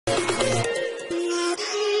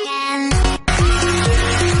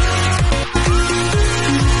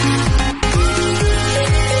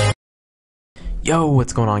Yo,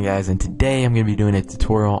 what's going on guys, and today I'm going to be doing a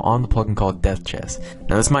tutorial on the plugin called DeathChest.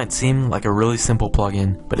 Now this might seem like a really simple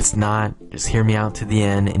plugin, but it's not. Just hear me out to the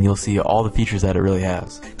end and you'll see all the features that it really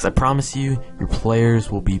has. Because I promise you, your players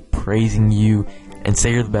will be praising you and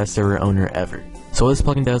say you're the best server owner ever. So what this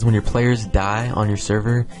plugin does, when your players die on your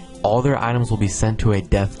server, all their items will be sent to a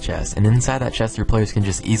death chest, and inside that chest your players can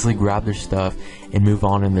just easily grab their stuff and move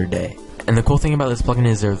on in their day. And the cool thing about this plugin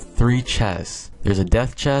is there are 3 chests. There's a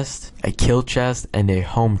death chest, a kill chest, and a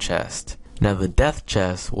home chest. Now the death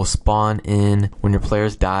chest will spawn in when your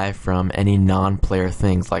players die from any non-player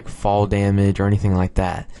things like fall damage or anything like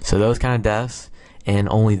that. So those kind of deaths, and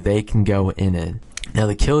only they can go in it. Now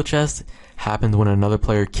the kill chest happens when another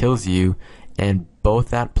player kills you, and both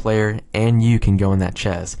that player and you can go in that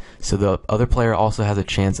chest. So the other player also has a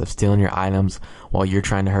chance of stealing your items while you're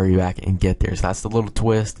trying to hurry back and get there. So that's the little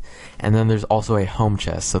twist. And then there's also a home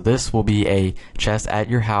chest. So this will be a chest at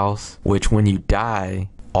your house, which when you die,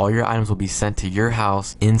 all your items will be sent to your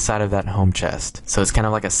house inside of that home chest. So it's kind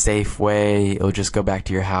of like a safe way. It'll just go back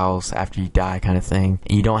to your house after you die kind of thing.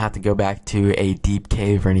 And you don't have to go back to a deep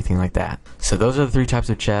cave or anything like that. So those are the 3 types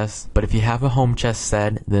of chests. But if you have a home chest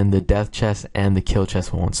set, then the death chest and the kill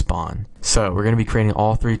chest won't spawn. So we're going to be creating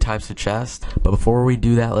all 3 types of chests. But before we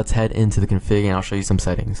do that, let's head into the config and I'll show you some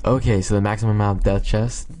settings. Okay, so the maximum amount of death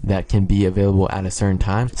chests that can be available at a certain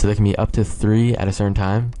time. So there can be up to 3 at a certain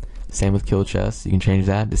time. Same with kill chests, you can change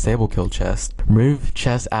that. Disable kill chest. Remove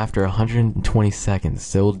chest after 120 seconds.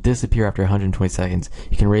 So it will disappear after 120 seconds.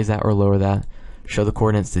 You can raise that or lower that. Show the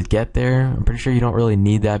coordinates to get there. I'm pretty sure you don't really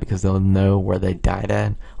need that because they'll know where they died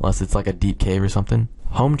at, unless it's like a deep cave or something.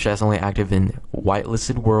 Home chest only active in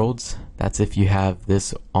whitelisted worlds. That's if you have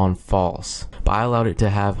this on false. But I allowed it to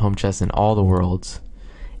have home chests in all the worlds.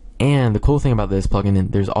 And the cool thing about this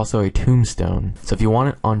plugin, there's also a tombstone. So if you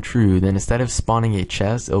want it on true, then instead of spawning a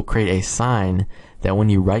chest, it'll create a sign that when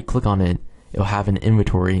you right click on it, it'll have an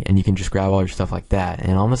inventory and you can just grab all your stuff like that.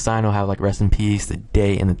 And on the sign it'll have like rest in peace, the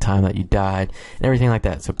date and the time that you died, and everything like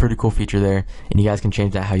that. So pretty cool feature there, and you guys can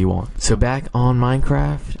change that how you want. So back on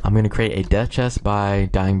Minecraft, I'm going to create a death chest by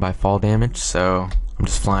dying by fall damage. So I'm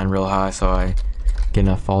just flying real high so I get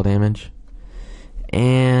enough fall damage.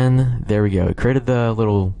 And there we go. It created the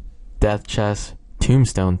little death chest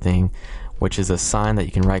tombstone thing, which is a sign that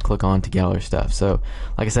you can right click on to get all your stuff. So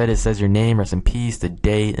like I said, it says your name, rest in peace, the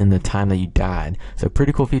date, and the time that you died. So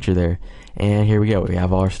pretty cool feature there. And here we go, we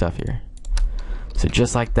have all our stuff here. So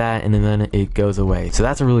just like that, and then it goes away. So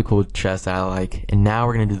that's a really cool chest that I like. And now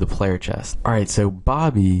we're gonna do the player chest. Alright, so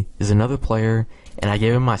Bobby is another player, and I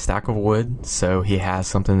gave him my stack of wood so he has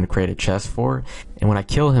something to create a chest for. And when I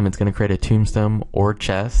kill him, it's gonna create a tombstone or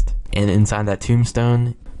chest, and inside that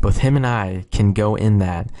tombstone, both him and I can go in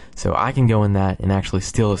that. So I can go in that and actually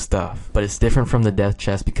steal his stuff. But it's different from the death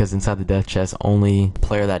chest because inside the death chest, only the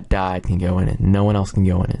player that died can go in it. No one else can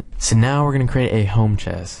go in it. So now we're going to create a home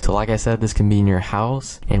chest. So like I said, this can be in your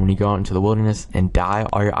house, and when you go out into the wilderness and die,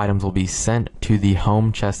 all your items will be sent to the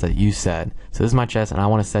home chest that you set. So this is my chest, and I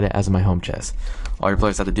want to set it as my home chest. All your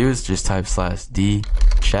players have to do is just type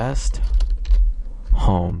 /DeathChest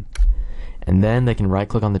home. And then they can right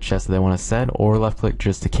click on the chest that they want to set, or left click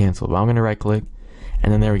just to cancel. But I'm going to right click,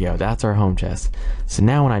 and then there we go, that's our home chest. So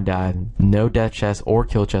now when I die, no death chest or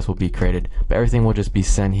kill chest will be created, but everything will just be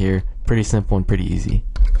sent here. Pretty simple and pretty easy.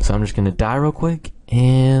 So I'm just going to die real quick,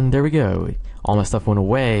 and there we go. All my stuff went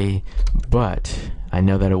away, but I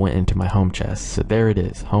know that it went into my home chest. So there it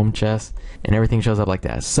is, home chest, and everything shows up like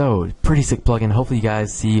that. So pretty sick plugin. Hopefully you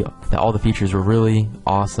guys see that all the features were really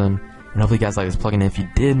awesome. And hopefully you guys like this plugin. If you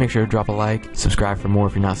did, make sure to drop a like, subscribe for more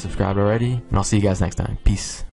if you're not subscribed already, and I'll see you guys next time. Peace.